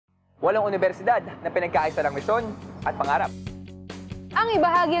Walang universidad na pinagkaisa ng misyon at pangarap. Ang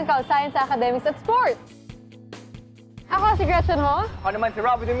ibahagi ang kausayan sa academics at sports. Ako si Gretchen Ho. Ako naman si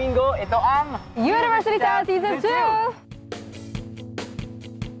Robbie Domingo. Ito ang University Salle Season 2!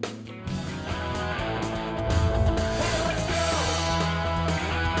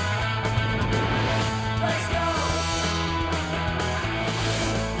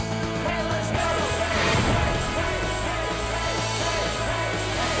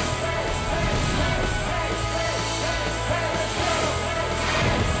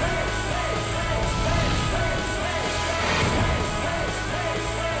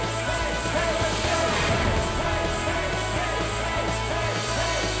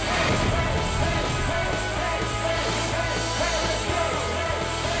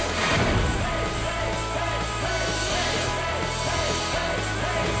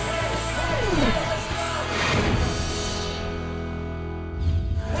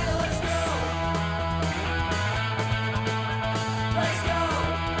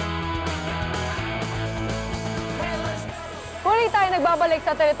 Tayo nagbabalik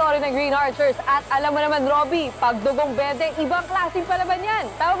sa teritoryo ng Green Archers at alam mo naman, Robbie, pag dugong 20, ibang klaseng palaban yan.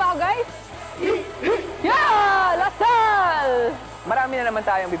 Tama ba ako, guys? Yeah! Lasal! Marami na naman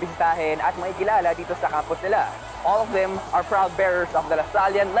tayong bibisitahin at makikilala dito sa campus nila. All of them are proud bearers of the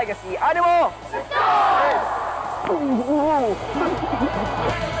Lasallian legacy. Animo! Let's go!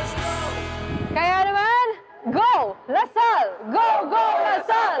 Kaya naman, go! Lasal! Go, go,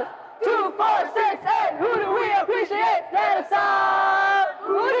 Lasal! 2, 4, 6, 8! Who do we appreciate? Let us all!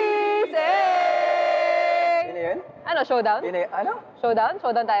 Who do we say? Yun na yun? Ano, showdown? Yun na yun? Ano? Showdown?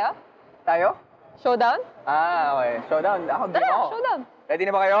 Showdown tayo? Tayo? Showdown? Ah, okay. Showdown. Ako, game Tara, ako. showdown. Ready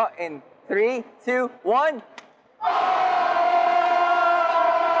na ba kayo? In 3, 2, 1...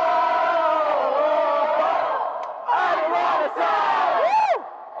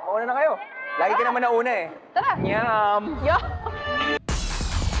 Mauna na kayo. Lagi ka naman nauna eh. Tara! Yum! Yum!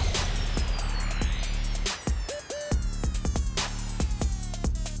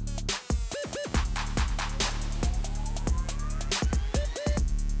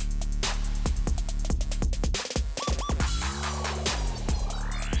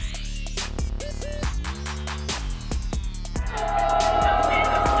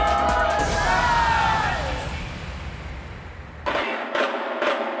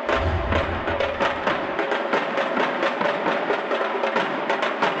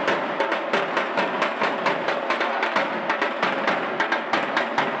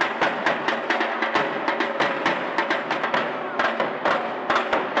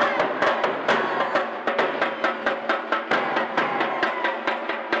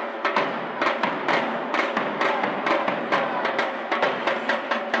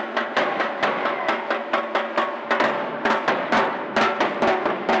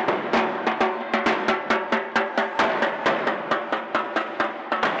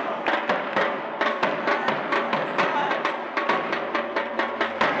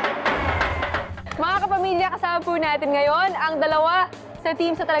 Kasama po natin ngayon ang dalawa sa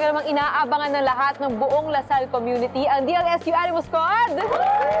team sa talaga namang inaabangan ng lahat ng buong Lasal community, ang DLSU Animo Squad!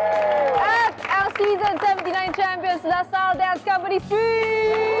 At ang Season 79 Champions, Lasal Dance Company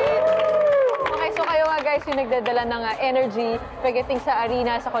Street! Okay, so kayo nga guys yung nagdadala ng energy pagdating sa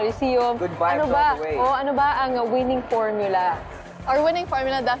arena, sa Coliseum. Good vibes all the way. Ano ba ang winning formula? Our winning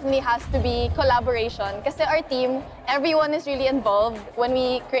formula definitely has to be collaboration. Kasi our team, everyone is really involved when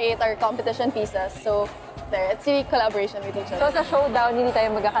we create our competition pieces. So, it's really collaboration with each other. So sa showdown, hindi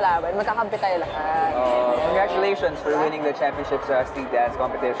tayo magkakalaban, magkakampi tayo lahat. Congratulations for winning the championship sa street dance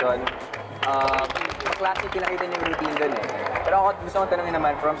competition. Maklase pinakita niyo yung routine dun eh. Pero ako gusto kong tanongin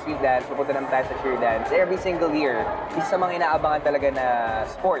naman, from street dance, pupunta naman tayo sa cheer dance. Every single year, isa sa mga inaabangan talaga na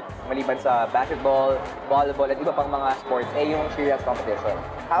sport, maliban sa basketball, volleyball, at iba pang mga sports, yung cheer dance competition.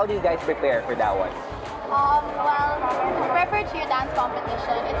 How do you guys prepare for that one? Well, to prepare for cheer dance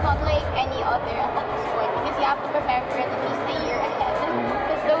competition, it's not like any other athletic sport because you have to prepare for it at least a year ahead.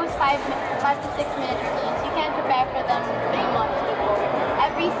 Because those 5 to 6 minute routines, you can prepare for them 3 months before.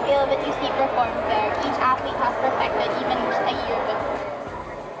 Every skill that you see performed there, each athlete has perfected even a year before.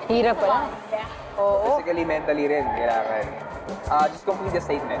 Hirap pala. Yeah. Oo. Physically, mentally rin, kailangan. Just complete the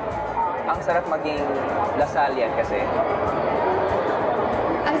statement. Ang sarap maging Lasallian kasi.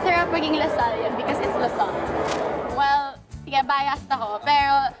 Ang sarap maging Lasallian because it's Lasal. Well, sige, biased ako,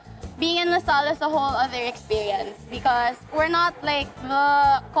 pero being in Lasal is a whole other experience because we're not like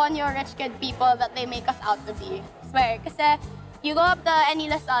the Conyo rich kid people that they make us out to be. Swear, kasi you go up to any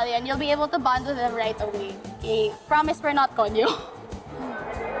Lasallian, you'll be able to bond with them right away. Okay, promise we're not Conyo.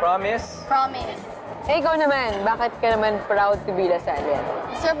 Promise? Promise. Eh, ikaw naman, bakit ka naman proud to be Lasallian?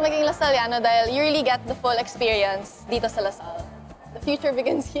 Sarap maging Lasalliano dahil you really get the full experience dito sa Lasal. The future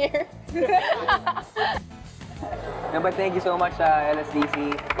begins here. No, but thank you so much sa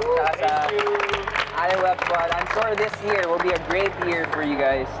LSDC. Tsaka sa Web Squad. I'm sure this year will be a great year for you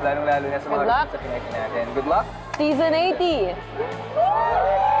guys. Lalong-lalo na sa mga Good luck. sa pinag natin. Good luck. Season 80.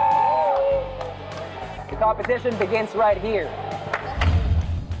 The competition begins right here.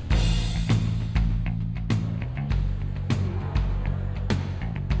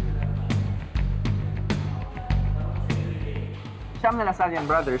 Siyam na Lasallian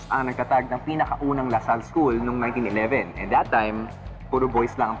brothers ang nagtatag ng pinakaunang Lasal School noong 1911. And that time, puro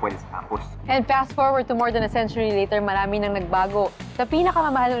boys lang ang pwede sa campus. And fast forward to more than a century later, marami nang nagbago sa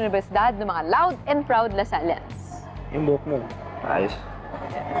pinakamamahal na universidad ng mga loud and proud Lasallians. Yung buhok mo. Ayos.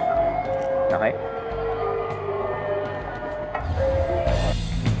 Okay.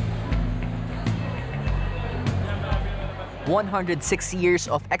 "106 years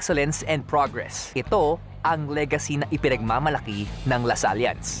of excellence and progress." Ito ang legacy na ipinagmamalaki ng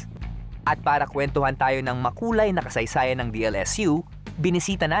Lasallians. At para kwentuhan tayo ng makulay na kasaysayan ng DLSU,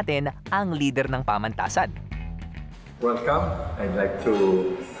 binisita natin ang leader ng pamantasan. Welcome. I'd like to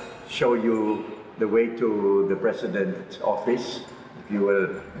show you the way to the President's office. If you will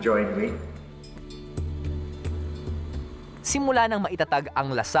join me. Simula nang maitatag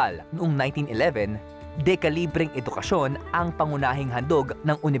ang Lasal noong 1911, dekalibreng edukasyon ang pangunahing handog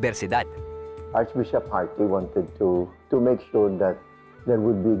ng universidad. Archbishop Hartley wanted to make sure that there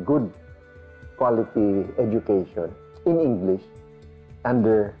would be good quality education in English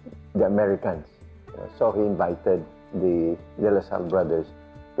under the Americans. So he invited the De La Salle brothers,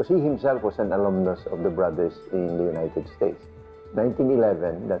 because he himself was an alumnus of the brothers in the United States.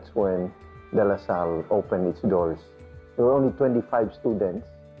 1911, that's when De La Salle opened its doors. There were only 25 students,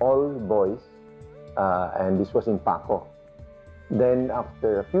 all boys, and this was in Paco. Then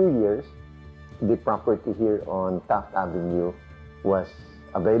after a few years, the property here on Taft Avenue was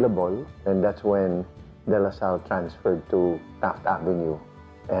available, and that's when De La Salle transferred to Taft Avenue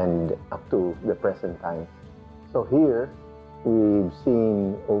and up to the present time. So here, we've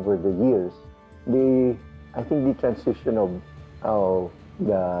seen over the years, I think the transition of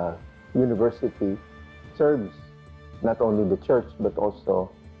the university serves not only the church but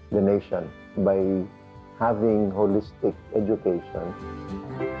also the nation by having holistic education.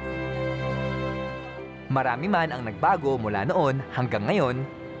 Marami man ang nagbago mula noon hanggang ngayon,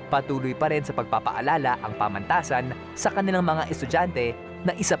 patuloy pa rin sa pagpapaalala ang pamantasan sa kanilang mga estudyante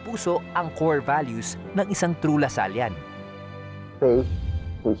na isa-puso ang core values ng isang true Lasallian. Faith,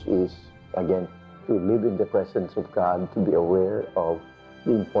 which is, again, to live in the presence of God, to be aware of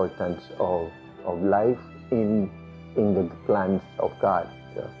the importance of life in the plans of God.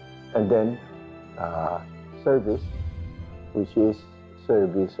 And then, service, which is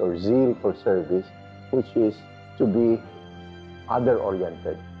service or zeal for service, which is to be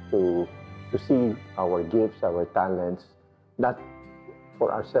other-oriented, to see our gifts, our talents, not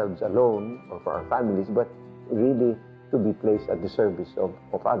for ourselves alone or for our families, but really to be placed at the service of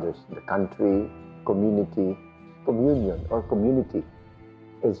others, the country, community, communion or community.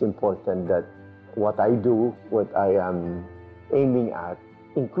 It's important that what I do, what I am aiming at,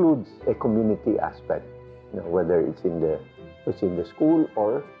 includes a community aspect, whether it's in the school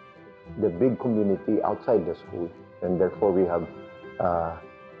or the big community outside the school. And therefore we have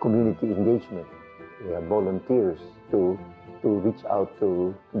community engagement. We have volunteers to reach out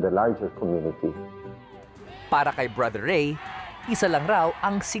to the larger community. Para kay Brother Ray, isa lang raw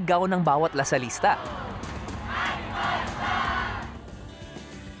ang sigaw ng bawat Lasalista.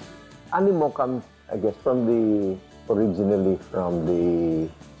 Animo comes, I guess, originally from the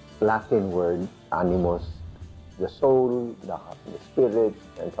Latin word animus, the soul, the spirit,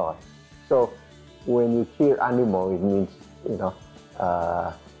 and so on. So when you cheer animo, it means, to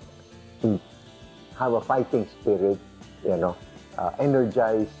have a fighting spirit,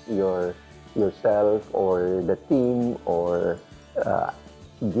 energize yourself or the team, or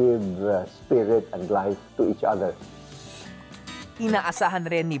give spirit and life to each other. Inaasahan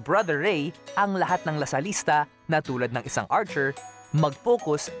rin ni Brother Ray ang lahat ng Lasalista na tulad ng isang archer,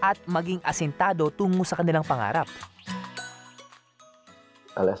 mag-focus at maging asintado tungo sa kanilang pangarap.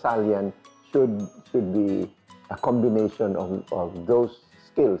 A Lasallian should be a combination of those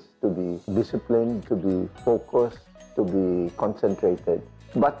skills, to be disciplined, to be focused, to be concentrated,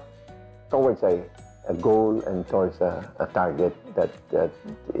 but towards a goal and towards a target that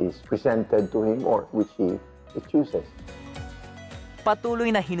is presented to him or which he chooses. Patuloy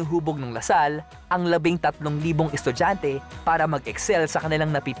na hinuhubog ng Lasal ang 13,000 estudyante para mag-excel sa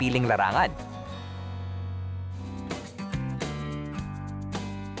kanilang napipiling larangan.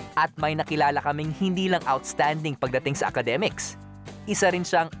 At may nakilala kaming hindi lang outstanding pagdating sa academics. Isa rin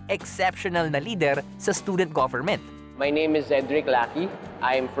siyang exceptional na leader sa student government. My name is Cedric Lackey.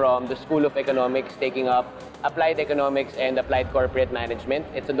 I'm from the School of Economics, taking up Applied Economics and Applied Corporate Management.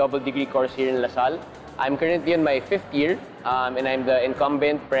 It's a double degree course here in Salle. I'm currently in my 5th year, and I'm the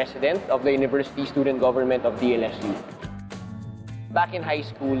incumbent president of the University Student Government of DLSU. Back in high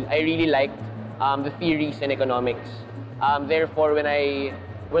school, I really liked the theories in economics. Therefore, when I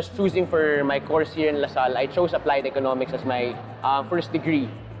was choosing for my course here in Salle, I chose Applied Economics as my first degree.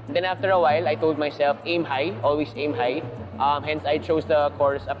 Then after a while, I told myself, aim high, always aim high. Hence, I chose the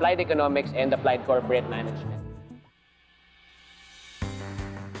course Applied Economics and Applied Corporate Management.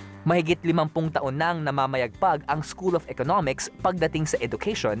 Mahigit 50 taon nang namamayagpag ang School of Economics pagdating sa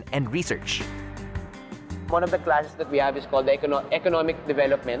education and research. One of the classes that we have is called the Economic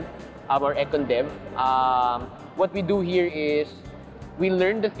Development, or EconDev. What we do here is we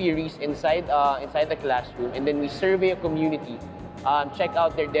learn the theories inside the classroom, and then we survey a community, check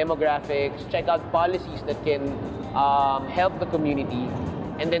out their demographics, check out policies that can help the community,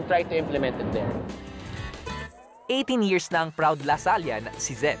 and then try to implement it there. 18 years na ang proud Lasallian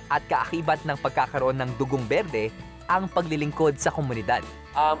si Zed at kaakibat ng pagkakaroon ng dugong berde ang paglilingkod sa komunidad.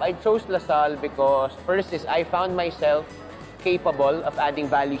 I chose Salle because first is I found myself capable of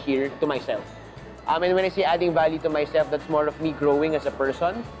adding value here to myself. And when I say adding value to myself, that's more of me growing as a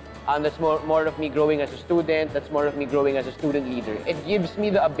person. That's more of me growing as a student. That's more of me growing as a student leader. It gives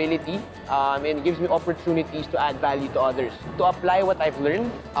me the ability and it gives me opportunities to add value to others, to apply what I've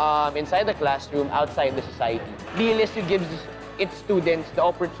learned inside the classroom, outside the society. DLSU gives its students the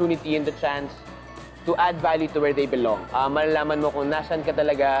opportunity and the chance to add value to where they belong. Malalaman mo kung nasan ka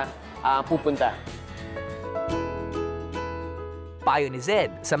talaga pupunta. Payo ni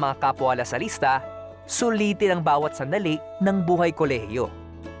Zed sa mga kapwa Lasalista, sulitin ang bawat sandali ng buhay kolehiyo.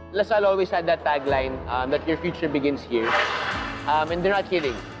 Salle always had that tagline that your future begins here. And they're not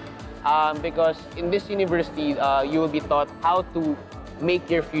kidding. Because in this university, you will be taught how to make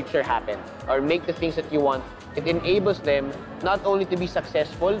your future happen or make the things that you want. It enables them not only to be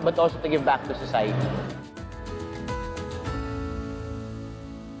successful, but also to give back to society.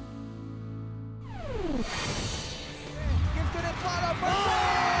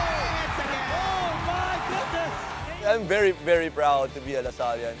 I'm very, very proud to be a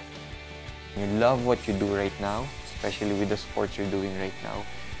Lasallian. You love what you do right now, especially with the sports you're doing right now.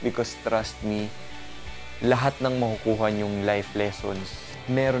 Because trust me, lahat ng makukuha yung life lessons,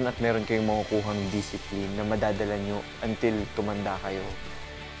 meron at meron kayong makukuhang discipline na madadala nyo until tumanda kayo.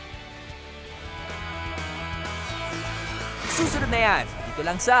 Susunod na yan, dito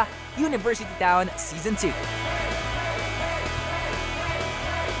lang sa University Town Season 2.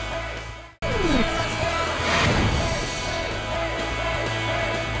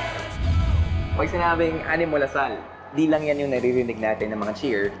 Pag sinabing Animo Lasal, di lang yan yung naririnig natin ng mga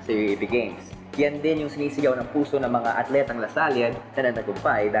cheer sa UAP Games. Yan din yung sinisigaw ng puso ng mga atletang Lasallian na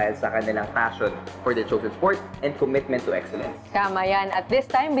natagumpay dahil sa kanilang passion for their chosen sport and commitment to excellence. Tama yan. At this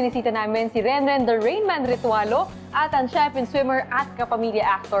time, binisita namin si Renren the Rainman Ritualo at ang champion swimmer at kapamilya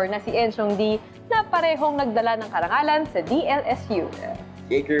actor na si Enchong D na parehong nagdala ng karangalan sa DLSU.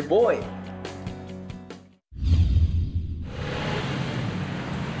 Shaker boy!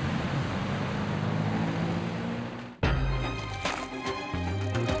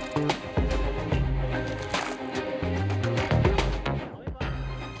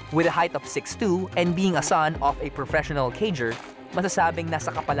 With a height of 6'2" and being a son of a professional cager, masasabing nasa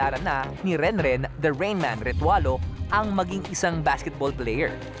kapalaran na ni Renren the Rainman Ritualo ang maging isang basketball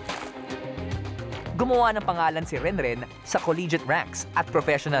player. Gumawa ng pangalan si Renren sa collegiate ranks at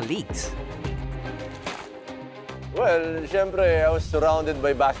professional leagues. Well, syempre, I was surrounded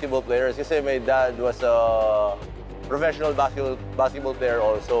by basketball players kasi my dad was a professional basketball player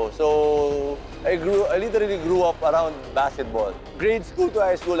also. So I literally grew up around basketball. Grade school to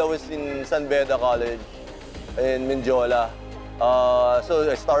high school, I was in San Beda College in Mindiola. So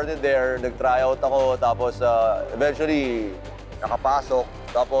I started there, nag-tryout ako, tapos eventually nakapasok.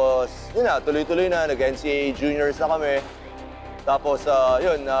 Tapos yun na, tuloy-tuloy na, nag-NCAA juniors na kami. Tapos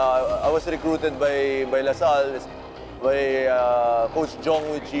yun, I was recruited by Salle, by Coach Jong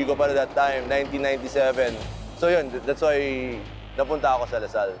Chigo para that time, 1997. So yun, that's why napunta ako sa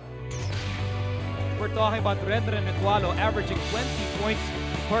Salle. We're talking about Renren Ritualo averaging 20 points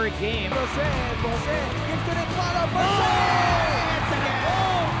per game. Jose, gives to Ritualo, oh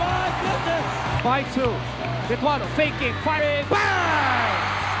my goodness! By 2. Ritualo faking, firing, bang!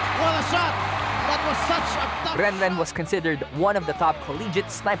 What a shot! That was such a tough Renren was considered one of the top collegiate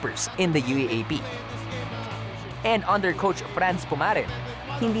snipers in the UAAP. And under Coach Franz Pumarin,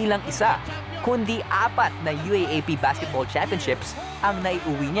 hindi lang isa, kundi 4 na UAAP Basketball Championships ang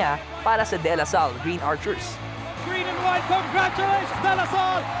naiuwi niya para sa De La Salle Green Archers. Green and white, congratulations, De La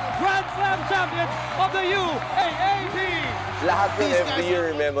Salle, Grand Slam champions of the UAAP! Lahat yun every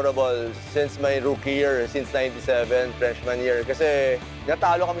year memorable since my rookie year, since 97, freshman year. Kasi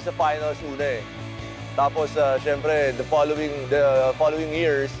natalo kami sa finals una eh. Tapos, syempre, the following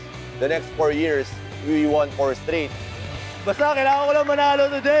years, the next 4 years, we won 4 straight. Basta kailangan ko lang manalo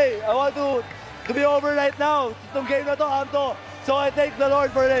today. I want to be over right now. Itong game na to, Amto. So I thank the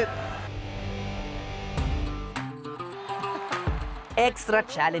Lord for it. Extra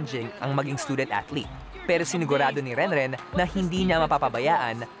challenging ang maging student athlete. Pero sinigurado ni Renren na hindi niya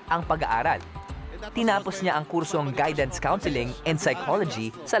mapapabayaan ang pag-aaral. Tinapos niya ang kursong Guidance Counseling and Psychology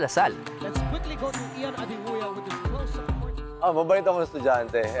sa Salle. Let's quickly go to Ian Adihuya with his close support. Mabait akong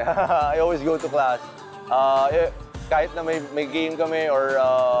estudyante. I always go to class. Kahit na may game kami or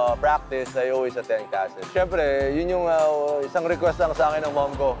practice, I always attend classes. Siyempre, yun yung isang request lang sa akin ng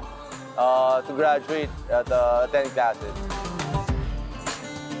mom ko to graduate at attend classes.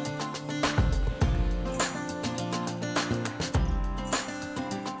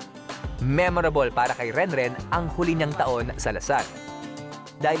 Memorable para kay Renren ang huli niyang taon sa Salle.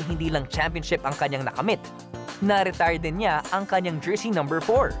 Dahil hindi lang championship ang kanyang nakamit, na-retire din niya ang kanyang jersey number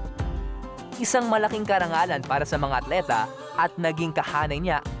 4. Isang malaking karangalan para sa mga atleta at naging kahanay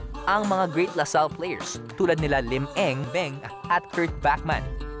niya ang mga great LaSalle players tulad nila Lim Eng Beng at Kurt Backman.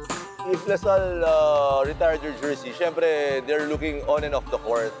 If LaSalle retired your jersey, syempre they're looking on and off the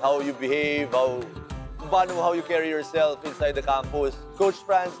court. How you behave, how you carry yourself inside the campus. Coach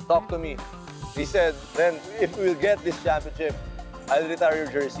Franz talked to me. He said, "Then if we'll get this championship, I'll retire your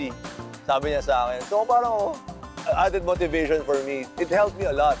jersey." Sabi niya sa akin. So parang added motivation for me. It helped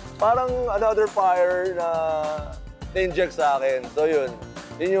me a lot. Parang another fire na na-inject sa akin. So yun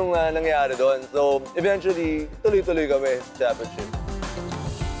yung nangyari doon. So eventually, tuloy-tuloy kami sa championship.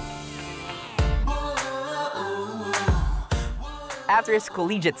 After his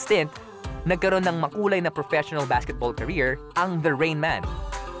collegiate stint, nagkaroon ng makulay na professional basketball career ang The Rain Man.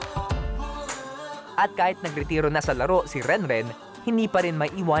 At kahit nagretiro na sa laro si Renren, hindi pa rin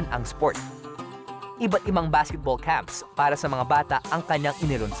maiwan ang sport. Iba't ibang basketball camps para sa mga bata ang kanyang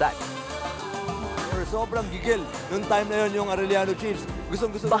inilunsad. Sobrang gigil. Noong time na yun yung Arellano Chiefs.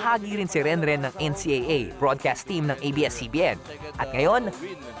 Gustong-gusto. Bahagi rin si Renren ng NCAA broadcast team ng ABS-CBN. At ngayon,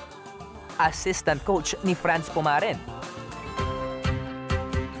 assistant coach ni Franz Pumaren.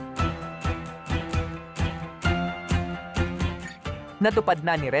 Natupad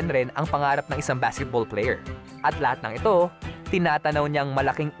na ni Renren ang pangarap ng isang basketball player. At lahat ng ito, tinatanaw niyang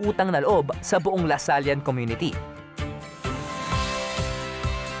malaking utang na loob sa buong Lasallian community.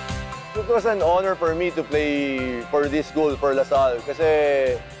 It was an honor for me to play for this school, for LaSalle. Kasi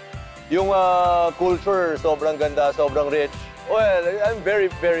yung culture, sobrang ganda, sobrang rich. Well, I'm very,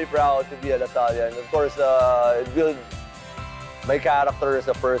 very proud to be a Lasallian. Of course, it built my character as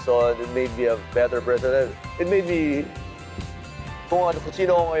a person. It made me a better person. It made me kung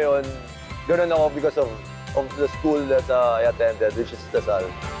sino ako ngayon, ganun ako because of the school that I attended, which is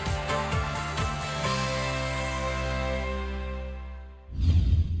Salle.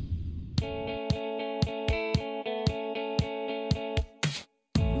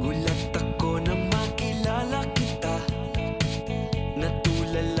 Gulat ako nang makilala kita,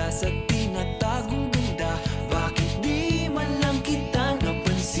 natulala sa tinatagong ganda. Bakit di man lang kita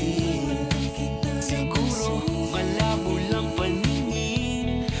napansin? Siguro malabo lang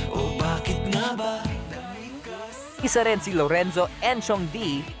paningin, o bakit nga ba? Isa rin si Lorenzo Enchong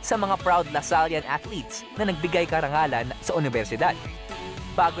D sa mga proud Lasallian athletes na nagbigay karangalan sa universidad.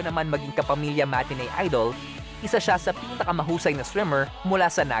 Bago naman maging kapamilya matinee idol, isa siya sa pinakamahusay na swimmer mula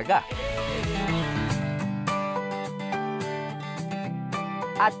sa Naga.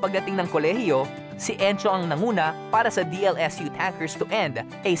 At pagdating ng kolehiyo, si Encho ang nanguna para sa DLSU Tankers to end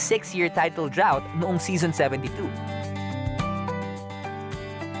a 6-year title drought noong season 72.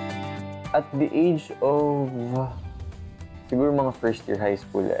 At the age of, siguro mga first year high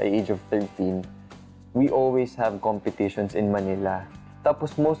school, at age of 13, we always have competitions in Manila.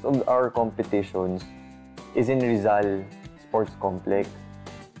 Tapos most of our competitions is in Rizal Sports Complex.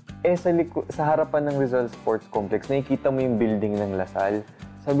 Sa harapan ng Rizal Sports Complex, nakikita mo yung building ng Lasal.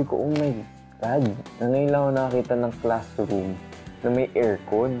 Sabi ko, oh my God, ngayon lang ako nakakita ng classroom na may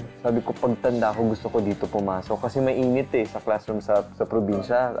aircon. Sabi ko, pagtanda ko, gusto ko dito pumasok. Kasi mainit sa classroom sa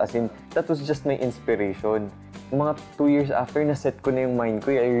probinsya. As in, that was just my inspiration. Mga 2 years after, na-set ko na yung mind ko,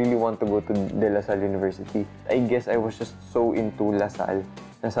 I really want to go to De La Salle University. I guess I was just so into La Salle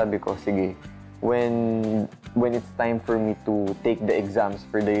na sabi ko, sige, when it's time for me to take the exams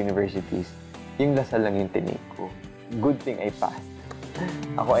for the universities, yung Lasal lang yung tinake ko. Good thing I passed.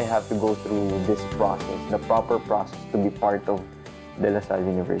 Ako, I have to go through this process, the proper process to be part of the Lasal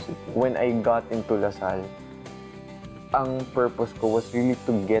University. When I got into Lasal, ang purpose ko was really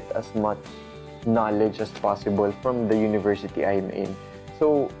to get as much knowledge as possible from the university I'm in.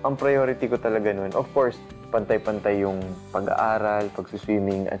 So, ang priority ko talaga nun, of course, pantay-pantay yung pag-aaral,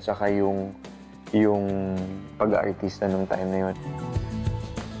 pag-swimming, at saka yung pag-aartista nung time na yun.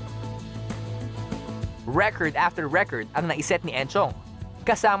 Record after record ang naiset ni Enchong.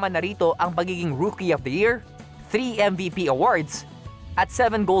 Kasama na rito ang pagiging Rookie of the Year, 3 MVP awards, at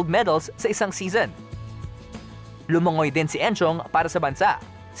 7 gold medals sa isang season. Lumangoy din si Enchong para sa bansa,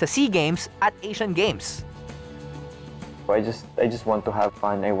 sa SEA Games at Asian Games. I just want to have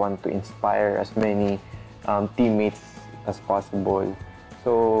fun. I want to inspire as many teammates as possible.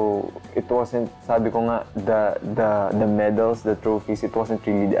 So it wasn't, sabi ko nga, the medals, the trophies, it wasn't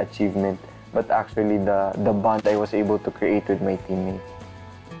really the achievement, but actually the bond I was able to create with my teammates.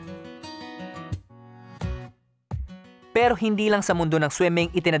 Pero hindi lang sa mundo ng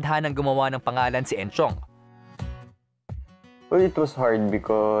swimming itinadhanang gumawa ng pangalan si Enchong. Well, it was hard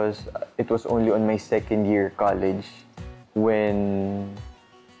because it was only on my second year college when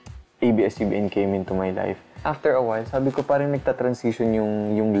ABS-CBN came into my life. After a while, sabi ko parang nagta-transition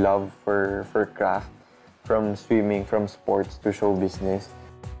yung love for craft from swimming, from sports to show business.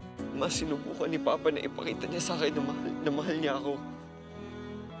 Mas sinubukan ni Papa na ipakita niya sa akin na mahal niya ako.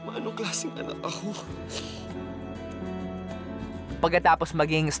 Anong klaseng anak ako? Pagkatapos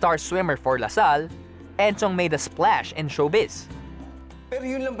maging star swimmer for Lasal, Enchong made a splash in showbiz. Pero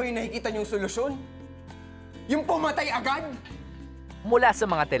yun lang ba yung nakikita niyong solusyon? Yung pumatay agad? Mula sa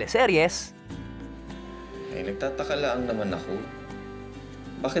mga teleseryes, Ay, nagtataka lang naman ako.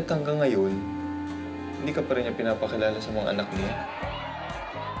 Bakit hanggang ngayon, hindi ka pa rin niya pinapakilala sa mga anak mo?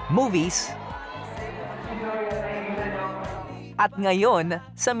 movies, at ngayon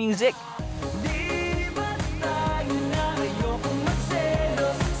sa music.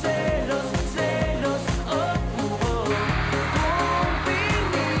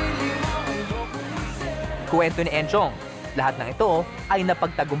 Kwento ni Enchong, lahat ng ito ay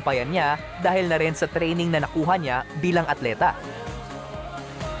napagtagumpayan niya dahil na rin sa training na nakuha niya bilang atleta.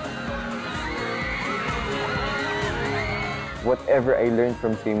 Whatever I learned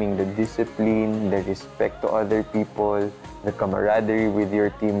from swimming, the discipline, the respect to other people, the camaraderie with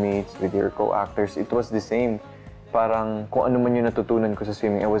your teammates, with your co-actors, it was the same. Parang kung ano man yung natutunan ko sa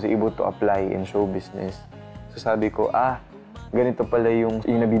swimming, I was able to apply in show business. So sabi ko, ganito pala yung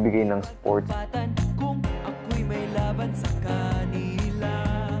nabibigay ng sports.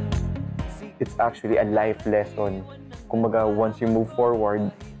 It's actually a life lesson. Kumbaga, once you move forward,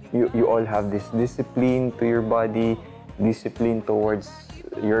 you all have this discipline to your body, discipline towards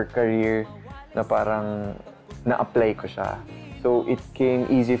your career na parang na-apply ko siya. So it came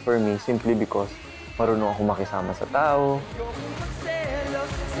easy for me simply because marunong ako makisama sa tao.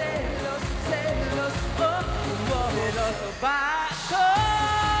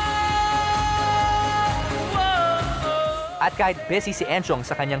 At kahit busy si Enchong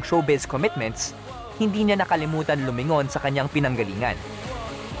sa kanyang showbiz commitments, hindi niya nakalimutan lumingon sa kanyang pinanggalingan.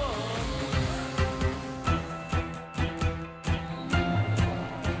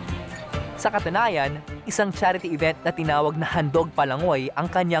 Sa katunayan, isang charity event na tinawag na Handog Palangoy ang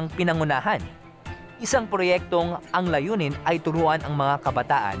kanyang pinangunahan. Isang proyektong ang layunin ay turuan ang mga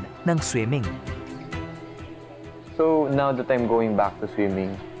kabataan ng swimming. So now that I'm going back to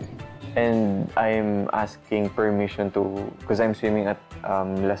swimming, and I'm asking permission because I'm swimming at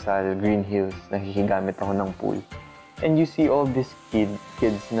Lasal Green Hills, nakikigamit ako ng pool. And you see all these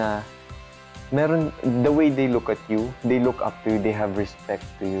kids na the way they look at you, they look up to you, they have respect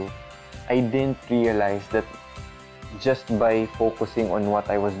to you. I didn't realize that just by focusing on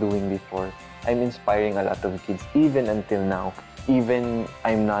what I was doing before, I'm inspiring a lot of kids, even until now. Even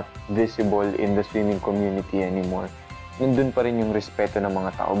I'm not visible in the swimming community anymore. Nandun pa rin yung respeto ng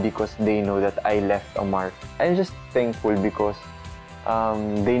mga tao because they know that I left a mark. I'm just thankful because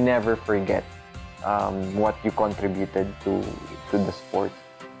they never forget what you contributed to the sport.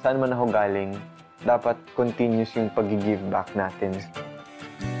 Saan man ako galing, dapat continuous yung pag-give back natin.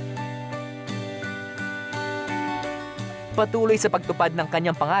 Patuloy sa pagtupad ng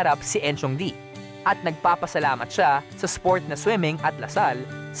kanyang pangarap si Enchong D. At nagpapasalamat siya sa sport na swimming at Lasal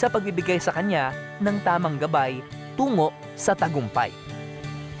sa pagbibigay sa kanya ng tamang gabay tungo sa tagumpay.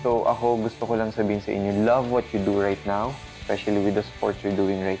 So ako gusto ko lang sabihin sa inyo, love what you do right now, especially with the sports you're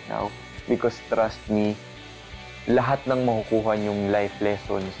doing right now. Because trust me, lahat ng makukuha yung life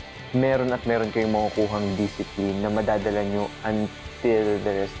lessons meron at meron kayong makukuhang discipline na madadala nyo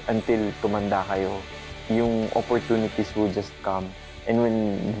until tumanda kayo. Yung opportunities will just come. And when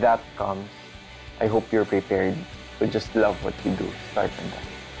that comes, I hope you're prepared to just love what you do. Start on that.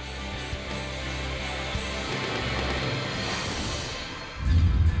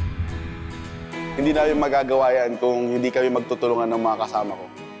 Hindi namin magagawa yan kung hindi kami magtutulungan ng mga kasama ko.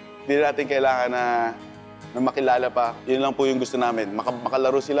 Hindi natin kailangan na makilala pa. Yun lang po yung gusto namin.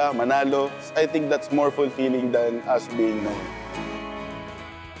 Makalaro sila, manalo. I think that's more fulfilling than us being known.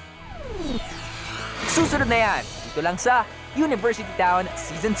 Susunod na yan, dito lang sa University Town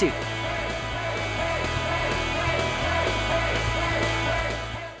Season 2.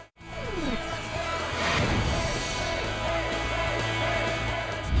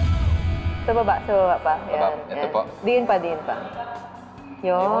 Sa baba pa. Yan. Ito po. Diin pa.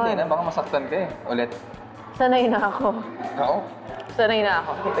 Yun. Hindi na, baka masaktan ka eh. Ulit. Sanay na ako. Oo. Sanay na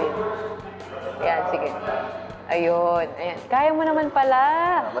ako. Ito yun. Yan, sige. Ayun. Ayan. Kaya mo naman pala.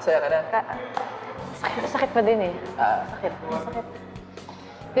 Masaya ka na. Sakit pa din eh. Sakit.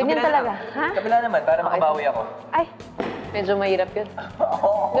 Ganyan Kabila talaga. naman. Ha? Kabila naman, para makabawi ako. Ay, medyo mahirap yun.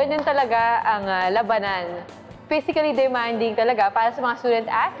 Ganyan talaga ang labanan. Physically demanding talaga para sa mga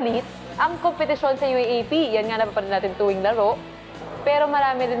student-athlete ang kompetisyon sa UAAP. Yan nga napapanood natin tuwing laro. Pero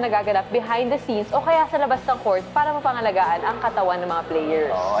marami rin nagaganap behind the scenes o kaya sa labas ng court para mapangalagaan ang katawan ng mga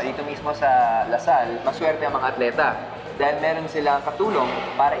players. Oo, dito mismo sa Lasal, maswerte ang mga atleta dahil meron silang katulong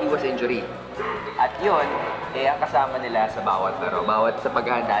para iwas injury. At yun, ang kasama nila sa bawat laro, bawat sa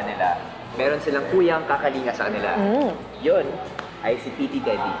paghahanda nila, meron silang kuyang kakalinga sa kanila. Yun ay si PT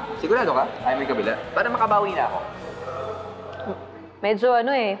Teddy. Sigurado ka? Ay, may kabila. Para makabawi na ako. Medyo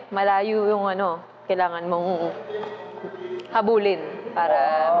malayo yung kailangan mong habulin para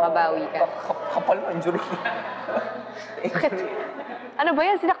makabawi ka. Kapal mo, injury. Ano ba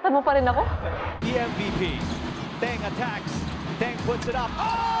yan? Sinaktan mo pa rin ako? The MVP. Teng attacks. Teng puts it up.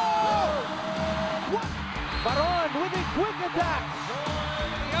 Oh! What? Baron with a quick attack.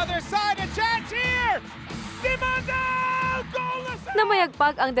 The other side, a chance here! Dimandal! Goal!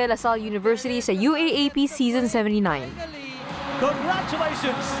 Namayagpag ang De La Salle University sa UAAP Season 79.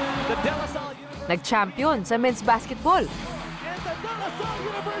 Congratulations! The De La Salle Nag-champion sa men's basketball. and the De La Salle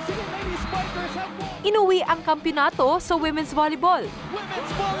University Ladies Spikers have won Inuwi ang kampyonato sa women's volleyball.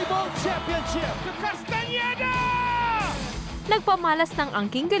 Women's Volleyball Championship to Castañeda! Nagpamalas ng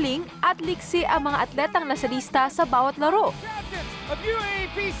angking galing at liksi ang mga atletang nasa lista sa bawat laro. Champions of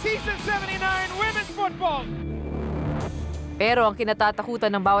UAAP Season 79 Women's Football! Pero ang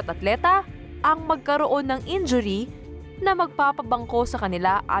kinatatakutan ng bawat atleta, ang magkaroon ng injury na magpapabangko sa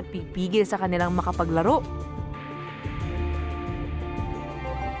kanila at pipigil sa kanilang makapaglaro.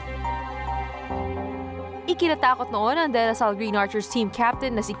 Ikinatakot noon ng De La Salle Green Archers team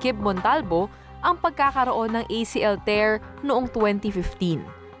captain na si Kib Montalvo ang pagkakaroon ng ACL tear noong 2015.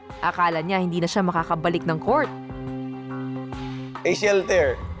 Akala niya hindi na siya makakabalik ng court. ACL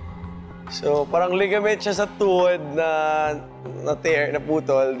tear. So, parang ligament siya sa tuhod na tear,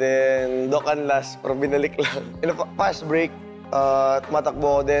 naputol. Then, dock and last, parang binalik lang. Fast break, tumatakbo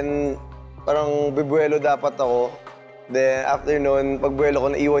ako. Then, parang bibuelo dapat ako. Then, after nun, pagbuelo ko,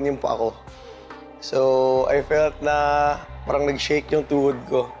 naiwan yung pa ako. So, I felt na parang nag-shake yung tuhod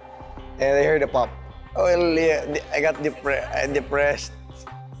ko. And I heard a pop. Well, yeah, I got depressed.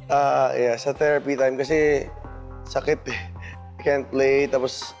 Sa therapy time kasi sakit eh. I can't play.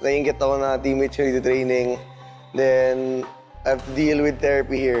 Tapos naiingit ako na teammates ko dito training. Then, I have to deal with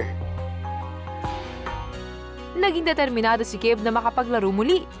therapy here. Naging determinado si Kib na makapaglaro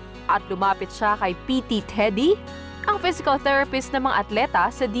muli at lumapit siya kay PT Teddy, ang physical therapist ng mga atleta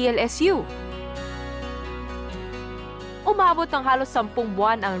sa DLSU. Umabot ng halos 10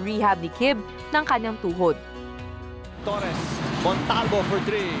 buwan ang rehab ni Kib ng kanyang tuhod. Torres, Montalvo for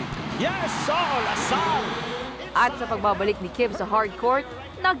 3. Yes! Lasal! At sa pagbabalik ni Kib sa hardcourt,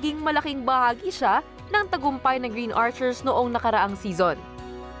 naging malaking bahagi siya ng tagumpay ng Green Archers noong nakaraang season.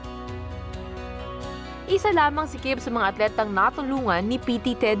 Isa lamang si Kib sa mga atletang natulungan ni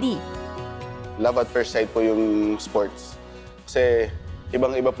PT Teddy. Love at first sight po yung sports. Kasi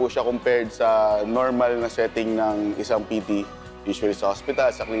ibang-iba po siya compared sa normal na setting ng isang PT. Usually sa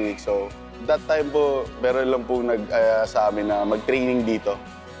hospital, sa clinic. So, that time po, meron lang po sa amin na mag-training dito.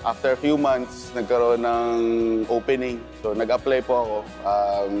 After a few months, nagkaroon ng opening. So, nag-apply po ako.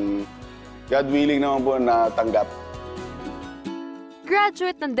 God willing naman po na tanggap.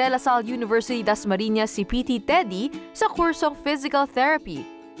 Graduate ng De La Salle University Dasmariñas si PT Teddy sa kursong Physical Therapy.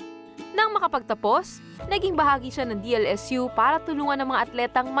 Nang makapagtapos, naging bahagi siya ng DLSU para tulungan ng mga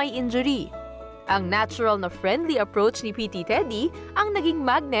atletang may injury. Ang natural na friendly approach ni PT Teddy ang naging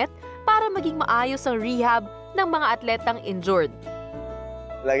magnet para maging maayos ang rehab ng mga atletang injured.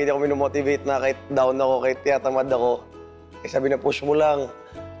 Lagi niya ako minomotivate na kahit down ako, kahit tiyatamad ako. Eh sabi na, push mo lang.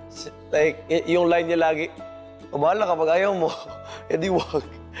 Like, yung line niya lagi, bahala kapag ayaw mo, edi wag.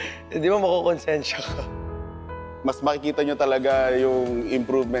 Edi mo makukonsensya ka. Mas makikita nyo talaga yung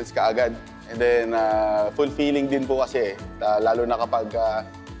improvements kaagad. And then, fulfilling din po kasi, lalo na kapag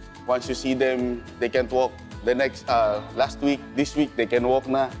once you see them, they can't walk. The next, last week, this week, they can walk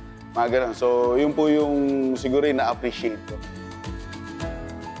na. Mga ganun. So, yun po yung siguro yung na-appreciate ko.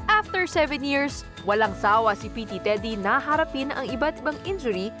 After 7 years, walang sawa si PT Teddy na harapin ang iba't ibang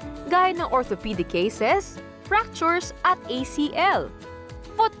injury gaya ng orthopedic cases, fractures at ACL.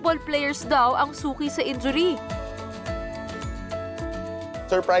 Football players daw ang suki sa injury.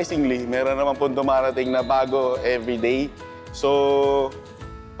 Surprisingly, meron naman po dumarating na bago everyday. So,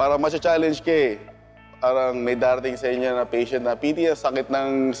 para ma-challenge ka eh. Parang may darating sa inyo na patient na, PT, ang sakit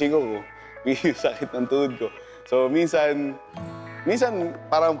ng siko ko. PT, sakit ng tuhod ko. So, minsan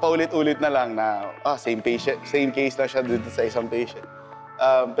parang paulit-ulit na lang na, same case na siya dito sa isang patient.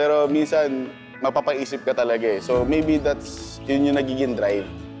 Pero minsan, mapapaisip ka talaga eh. So, maybe yun yung nagiging drive.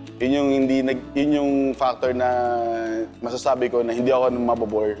 Yun yung factor na masasabi ko na hindi ako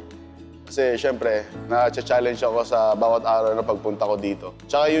mabobore. Kasi syempre, na-challenge ako sa bawat araw na pagpunta ko dito.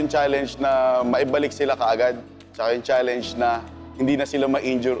 Tsaka yung challenge na maibalik sila kaagad. Tsaka yung challenge na hindi na sila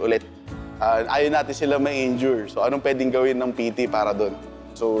ma-injure ulit. Ayaw natin sila ma-injure. So anong pwedeng gawin ng PT para doon?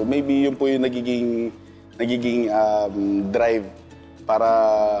 So maybe yun po yung nagiging drive para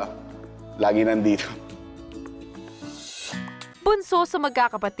lagi nandito. Bunso sa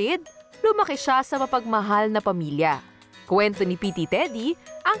magkakapatid, lumaki siya sa mapagmahal na pamilya. Kwento ni PT Teddy,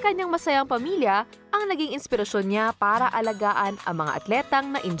 ang kanyang masayang pamilya ang naging inspirasyon niya para alagaan ang mga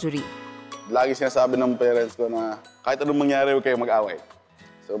atletang na injury. Lagi sinasabi ng parents ko na kahit anong mangyari, huwag kayong mag-away.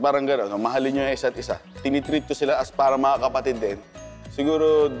 So parang gano'n, mahalin nyo yung isa't isa. Tinitreat ko sila as para mga kapatid din.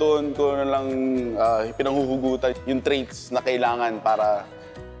 Siguro doon ko na lang pinanghuhugutan yung traits na kailangan para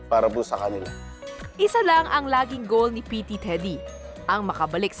po sa kanila. Isa lang ang laging goal ni PT Teddy, ang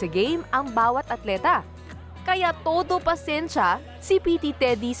makabalik sa game ang bawat atleta. Kaya todo pasensya si PT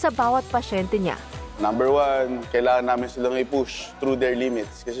Teddy sa bawat pasyente niya. Number one, kailangan namin silang i-push through their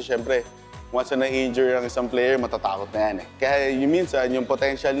limits. Kasi syempre, once na na-injure ang isang player, matatakot na yan eh. Kaya minsan, yung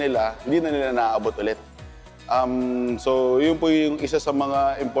potential nila, hindi na nila naaabot ulit. So, yun po yung isa sa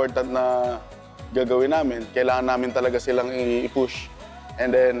mga important na gagawin namin. Kailangan namin talaga silang i-push. And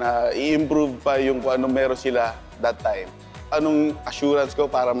then, i-improve pa yung kung anong meron sila that time. Anong assurance ko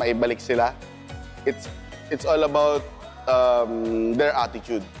para maibalik sila? It's all about their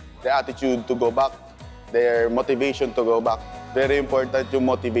attitude. Their attitude to go back, their motivation to go back. Very important yung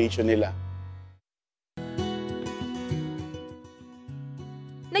motivation nila.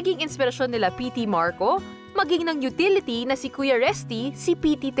 Naging inspirasyon nila PT Marco, maging ng utility na si Kuya Resty, si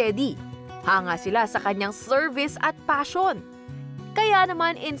PT Teddy. Hanga sila sa kanyang service at passion. Kaya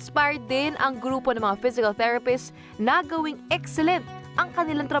naman inspired din ang grupo ng mga physical therapists na gawing excellent ang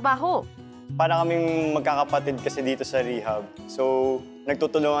kanilang trabaho. Para kaming magkakapatid kasi dito sa rehab. So,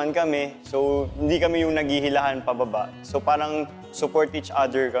 nagtutulungan kami. So, hindi kami yung naghihilahan pababa. So, parang support each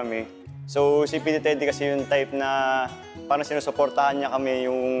other kami. So, si PT Teddy kasi yung type na parang sinusuportahan niya kami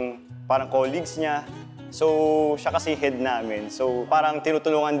yung parang colleagues niya. So, siya kasi head namin. So, parang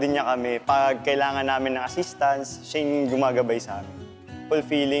tinutulungan din niya kami. Pag kailangan namin ng assistance, siya yung gumagabay sa amin.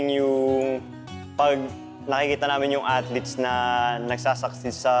 Fulfilling yung pag nakikita namin yung athletes na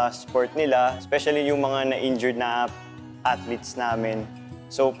nagsasucceed sa sport nila, especially yung mga na-injured na athletes namin.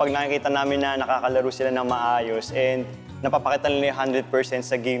 So, pag nakikita namin na nakakalaro sila ng maayos and napapakita nila yung 100%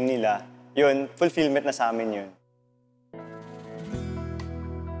 sa game nila, yun, fulfillment na sa amin yun.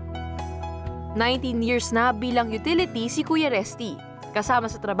 19 years na bilang utility si Kuya Resty. Kasama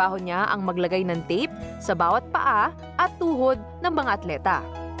sa trabaho niya ang maglagay ng tape sa bawat paa at tuhod ng mga atleta.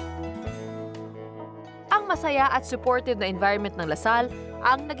 Ang masaya at supportive na environment ng Lasal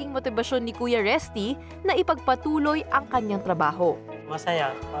ang naging motibasyon ni Kuya Resty na ipagpatuloy ang kanyang trabaho.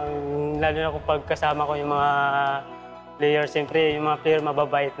 Masaya, lalo na kung kasama ko yung mga player. Siyempre, yung mga player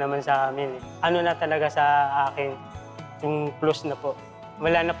mababait naman sa amin. Ano na talaga sa akin, yung plus na po.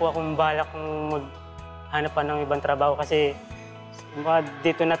 Wala na po akong balak kung maghanap pa ng ibang trabaho kasi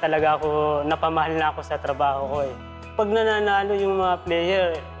dito na talaga ako, napamahal na ako sa trabaho ko eh. Pag nananalo yung mga player,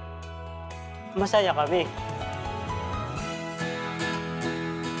 masaya kami.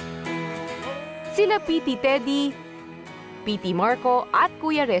 Sila PT Teddy, PT Marco at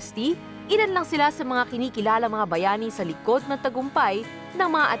Kuya Resty, Ilan lang sila sa mga kinikilala mga bayani sa likod ng tagumpay ng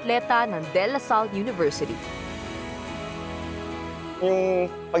mga atleta ng De La Salle University. Yung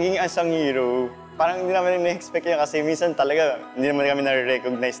pagiging unsung hero, parang hindi naman na-expect yun kasi minsan talaga hindi naman kami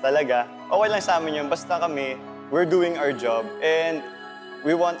na-recognize talaga. Okay lang sa amin yun, basta kami, we're doing our job and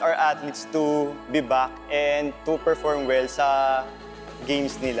we want our athletes to be back and to perform well sa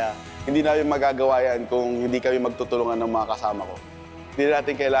games nila. Hindi namin magagawa yan kung hindi kami magtutulungan ng mga kasama ko. Hindi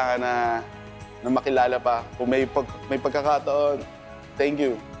natin kailangan na makilala pa. Kung may pagkakataon, thank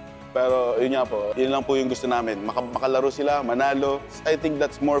you. Pero yun nga po, yun lang po yung gusto namin. Makalaro sila, manalo. I think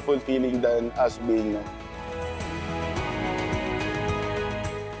that's more fulfilling than us being known.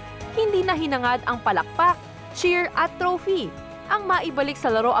 Hindi na hinangad ang palakpak, cheer at trophy. Ang maibalik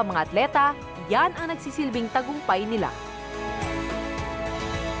sa laro ang mga atleta, yan ang nagsisilbing tagumpay nila.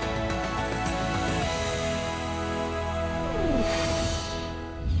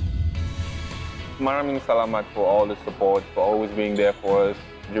 Maraming salamat for all the support, for always being there for us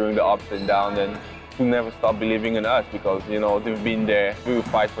during the ups and downs, and to never stop believing in us because, you know, they've been there. We will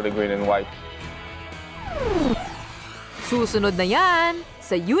fight for the green and white. Susunod na yan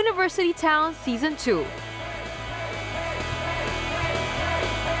sa University Town Season 2.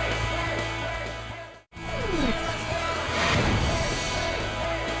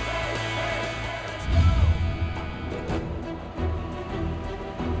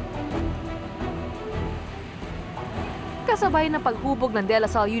 Kasabay ng paghubog ng De La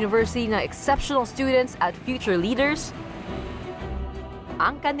Salle University ng exceptional students at future leaders,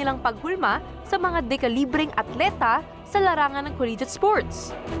 ang kanilang paghulma sa mga dekalibreng atleta sa larangan ng collegiate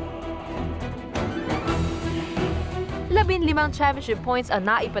sports. 15 championship points ang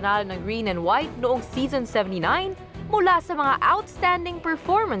naipanalo ng Green and White noong Season 79 mula sa mga outstanding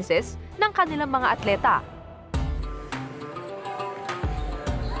performances ng kanilang mga atleta.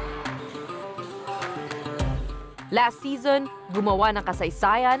 Last season, gumawa ng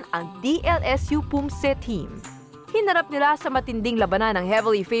kasaysayan ang DLSU Pumse team. Hinarap nila sa matinding labanan ng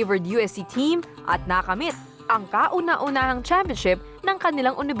heavily favored USC team at nakamit ang kauna-unahang championship ng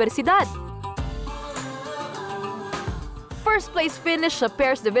kanilang universidad. First place finish sa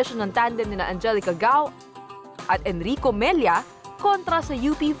pairs division ng tandem nina Angelica Gao at Enrico Melia kontra sa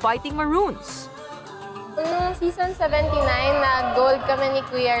UP Fighting Maroons. Noong season 79, nag-gold kami ni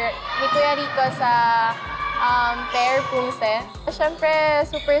Kuya Rico sa pair Pumse. Siyempre,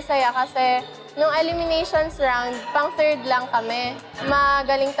 super saya kasi nung eliminations round, pang third lang kami.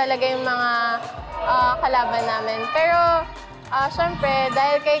 Magaling talaga yung mga kalaban namin. Pero, siyempre,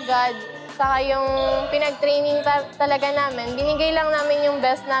 dahil kay God, saka yung pinag-training talaga namin, binigay lang namin yung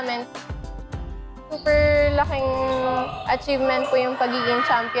best namin. Super laking achievement po yung pagiging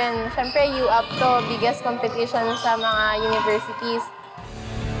champion. Siyempre, UAP to, biggest competition sa mga universities.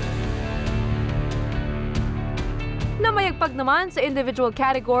 Namayagpag naman sa individual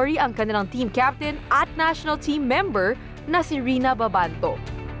category ang kanilang team captain at national team member na si Rina Babanto.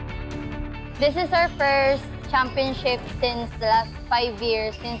 This is our first championship since the last 5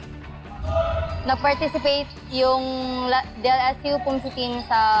 years since nag-participate yung DLSU Pumse team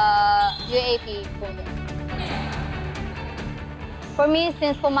sa UAP. For me,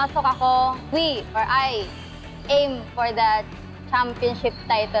 since pumasok ako, I aim for that championship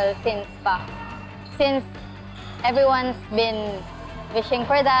title since everyone's been wishing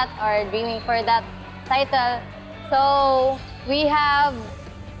for that or dreaming for that title. So we have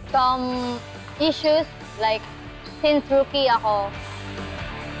some issues like since rookie ako,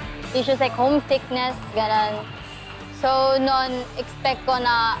 issues like homesickness, ganun. So noon, expect ko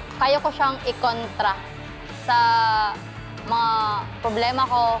na kaya ko siyang i-kontra sa mga problema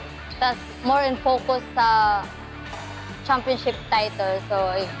ko, tas more in focus sa championship title. So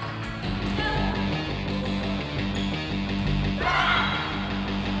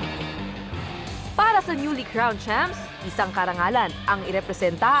para sa newly crowned champs, isang karangalan ang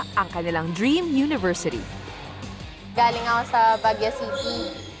irepresenta ang kanilang dream university. Galing ako sa Baguio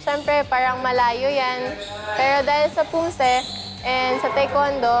City. Siyempre, parang malayo yan. Pero dahil sa Pumse and sa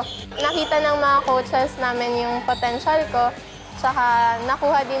Taekwondo, nakita ng mga coaches namin yung potential ko. Tsaka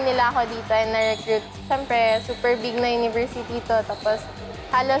nakuha din nila ako dito and na-recruit. Siyempre, super big na university to. Tapos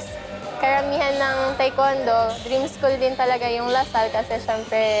halos karamihan ng Taekwondo, dream school din talaga yung La Salle kasi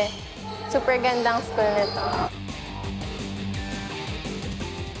siyempre super gandang school nito.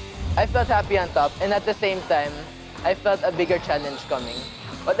 I felt happy on top and at the same time, I felt a bigger challenge coming.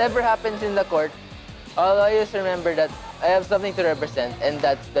 Whatever happens in the court, I'll always remember that I have something to represent and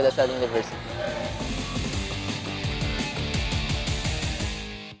that's the La Salle University.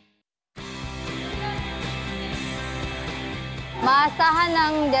 Maasahan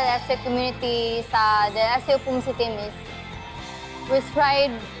ng DLSU community sa DLSU Pumsi team is we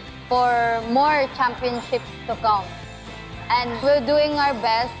strive for more championships to come. And we're doing our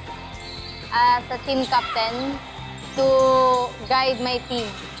best as a team captain to guide my team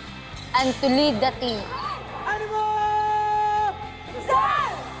and to lead the team.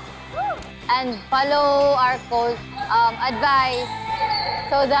 And follow our coach advice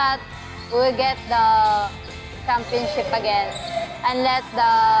so that we'll get the championship again and let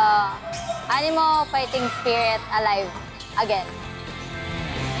the Animo fighting spirit alive again.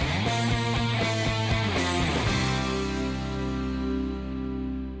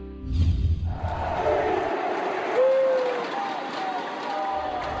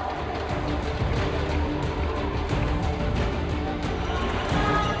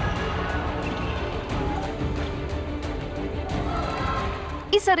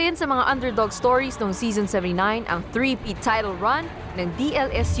 Isa rin sa mga underdog stories noong Season 79 ang three-peat title run ng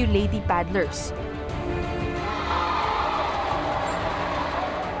DLSU Lady Paddlers.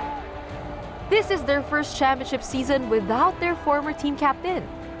 This is their first championship season without their former team captain,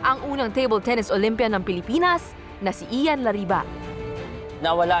 ang unang table tennis Olympian ng Pilipinas na si Ian Lariba.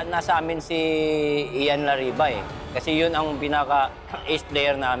 Nawala na sa amin si Ian Lariba kasi yun ang pinaka-ace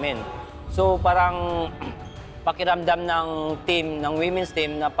player namin. So parang pakiramdam ng team, ng women's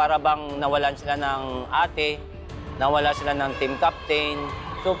team na para bang nawalan sila ng ate, nawala sila ng team captain.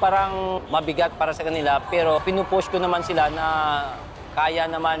 So parang mabigat para sa kanila pero pinupush ko naman sila na kaya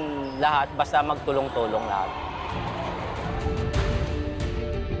naman lahat basta magtulong-tulong lahat.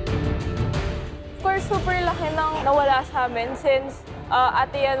 Of course, super laki nang nawala sa amin since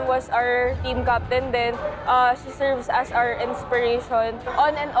Ate Yan was our team captain, then she serves as our inspiration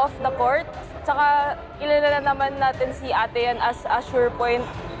on and off the court. Tsaka kilala naman natin si Ate Yan as a sure point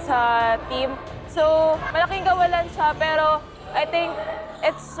sa team. So malaking kawalan siya pero I think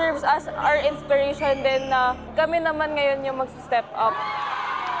it serves as our inspiration din na kami naman ngayon yung mag-step up.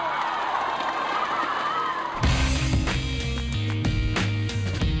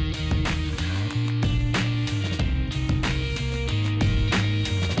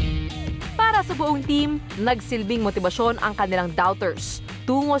 Para sa buong team, nagsilbing motibasyon ang kanilang doubters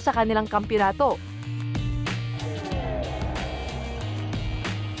tungo sa kanilang kampiyonato.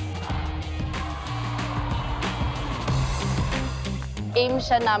 Aim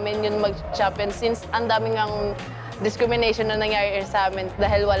siya namin yun mag-champion since ang daming ang discrimination na nangyari sa amin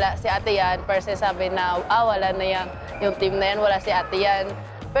dahil wala si Ate Yan. Pero sabi na, wala na yan. Yung team na yan, wala si Ate Yan.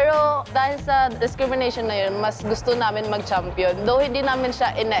 Pero dahil sa discrimination na yun, mas gusto namin mag-champion. Though hindi namin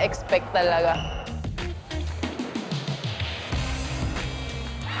siya ina-expect talaga.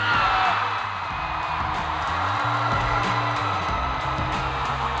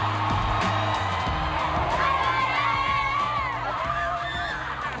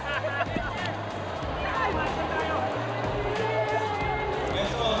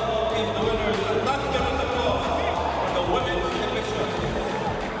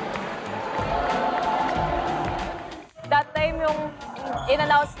 That time yung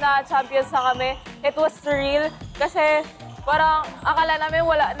in-announce na champions na kami, it was surreal kasi parang akala namin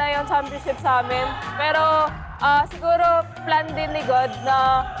wala na yung championship sa amin. Pero siguro plan din ni God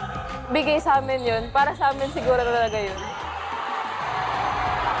na bigay sa amin yun. Para sa amin siguro talaga yun.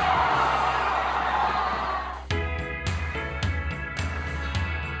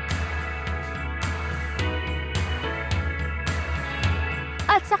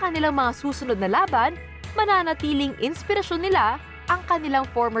 At sa kanilang mga susunod na laban, mananatiling inspirasyon nila ang kanilang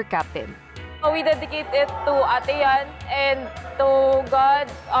former captain. We dedicate it to Ate Yan and to God,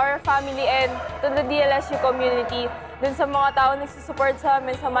 our family, and to the DLSU community. Dun sa mga tao nagsusupport sa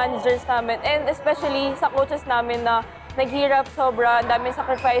amin, sa managers namin, and especially sa coaches namin na naghirap sobra, ang daming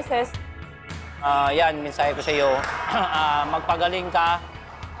sacrifices. Yan, mensahe ko sa iyo, magpagaling ka,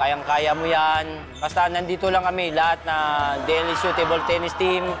 kayang-kaya mo yan. Basta nandito lang kami, lahat na DLSU table tennis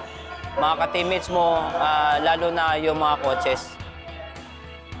team, mga ka-teammates mo, lalo na yung mga coaches.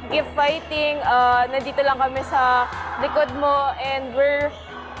 Keep fighting. Nandito lang kami sa likod mo and we're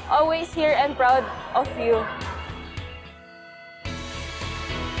always here and proud of you.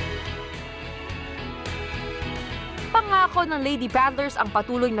 Pangako ng Lady Panthers ang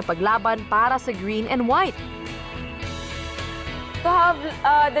patuloy na paglaban para sa green and white. To have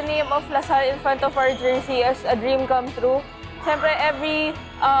the name of LaSalle in front of our jersey is a dream come true. Siyempre, every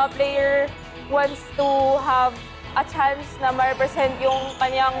player wants to have a chance na ma-represent yung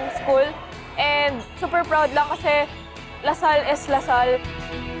kanyang school. And super proud lang kasi LaSalle is LaSalle.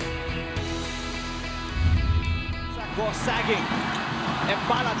 Cross sagging.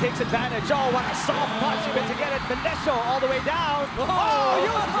 Embala takes advantage. Oh, what a soft punch. He to get it. Menesho all the way down. Oh,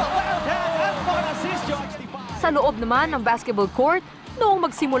 uses the left hand and for an assist. Sa loob naman ng basketball court, noong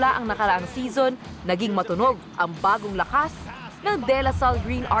magsimula ang nakaraang season, naging matunog ang bagong lakas ng De La Salle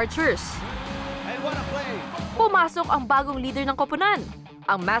Green Archers. Pumasok ang bagong leader ng koponan,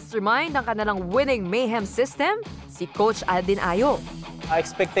 ang mastermind ng kanilang winning mayhem system, si Coach Aldin Ayo.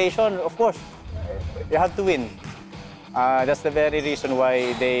 Expectation, of course, you have to win. That's the very reason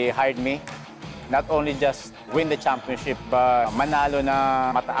why they hired me. Not only just win the championship, but manalo na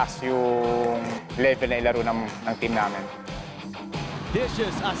mataas yung level na ilaro ng team namin.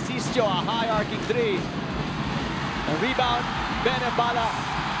 Dishes, Asistio, a high arcing three. A rebound, Ben Embala.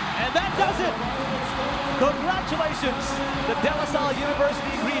 And that does it! Congratulations, the De La Salle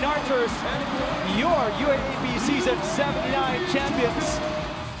University Green Archers, your UAAP Season 79 champions.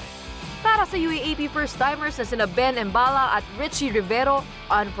 Para sa UAAP first-timers na sina Ben Embala at Richie Rivero,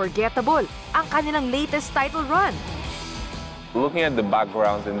 unforgettable ang kanilang latest title run. Looking at the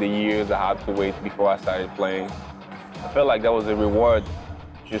backgrounds and the years I had to wait before I started playing, I felt like that was a reward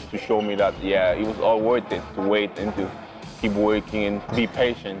just to show me that, yeah, it was all worth it to wait and to keep working and be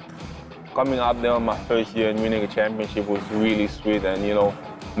patient. Coming up there on my first year and winning a championship was really sweet and, you know,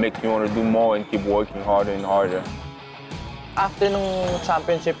 makes me want to do more and keep working harder and harder. After nung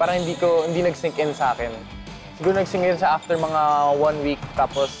championship, parang hindi nag-sink in sa akin. Siguro nag-sink in sa after mga 1 week,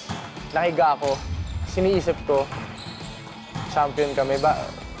 tapos nahiga ako, siniisip ko, champion kami.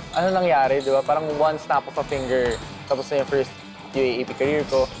 Ano nangyari, di ba? Parang one snap of a finger, tapos na yung first UAAP career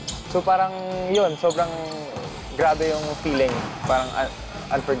ko. So parang yun, sobrang grabe yung feeling. Parang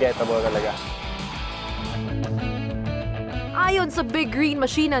unforgettable talaga. Ayon sa Big Green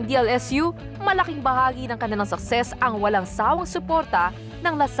Machine ng DLSU, malaking bahagi ng kanilang success ang walang sawang suporta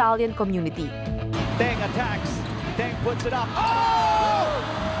ng Lasallian community. Teng attacks. Teng puts it up. Oh!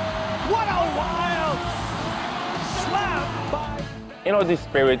 What a wild slam by... You know, this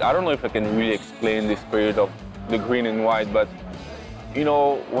spirit, I don't know if I can really explain the spirit of the green and white, but, you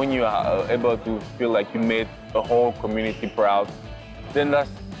know, when you are able to feel like you made a whole community proud, then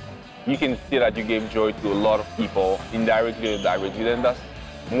you can see that you gave joy to a lot of people, indirectly or directly. Then that's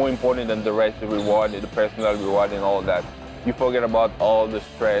more important than the rest, the reward, the personal reward and all that. You forget about all the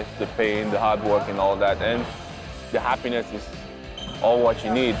stress, the pain, the hard work and all that. And the happiness is all what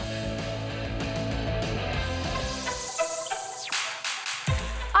you need.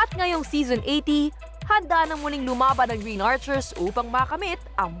 At ngayong Season 80, handa na muling lumaban ng Green Archers upang makamit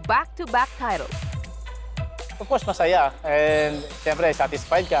ang back-to-back titles. Of course, masaya. And siyempre,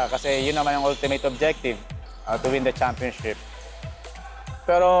 satisfied ka kasi yun naman yung ultimate objective, to win the championship.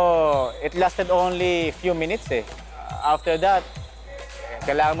 Pero it lasted only few minutes eh. After that,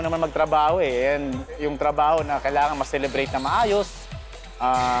 kailangan mo naman magtrabaho eh. And yung trabaho na kailangan ma-celebrate na maayos,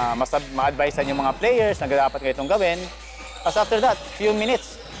 ma-advisean yung mga players na dapat nga itong gawin. Tapos after that, few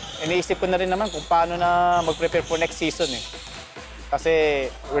minutes, iniisip ko na rin naman kung paano na mag-prepare for next season eh. Kasi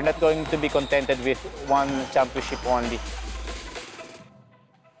we're not going to be contented with one championship only.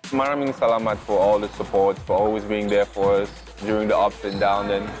 Maraming salamat for all the support, for always being there for us during the ups and downs,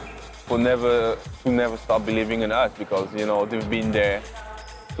 and for never stop believing in us because, you know, they've been there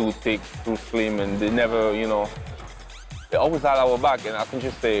through thick, through slim, and they never, you know, they always had our back, and I can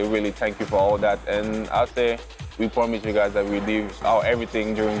just say really thank you for all that. And I'll say we promise you guys that we'll give our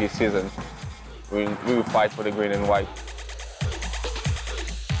everything during this season. We will fight for the green and white.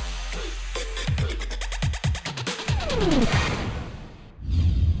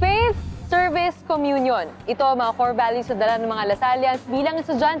 Faith, service, communion. Ito ang mga core values na dala ng mga Lasallians bilang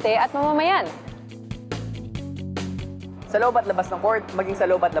estudyante at mamamayan. Sa loob at labas ng court, maging sa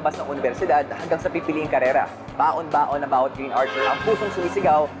loob at labas ng universidad hanggang sa pipiliing karera. Baon-baon na bawat Green Archer ang pusong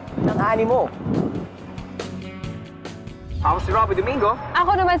sumisigaw ng animo. Ako si Robbie Domingo.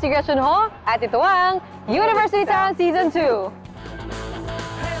 Ako naman si Gretchen Ho. At ito ang University Town Season 2.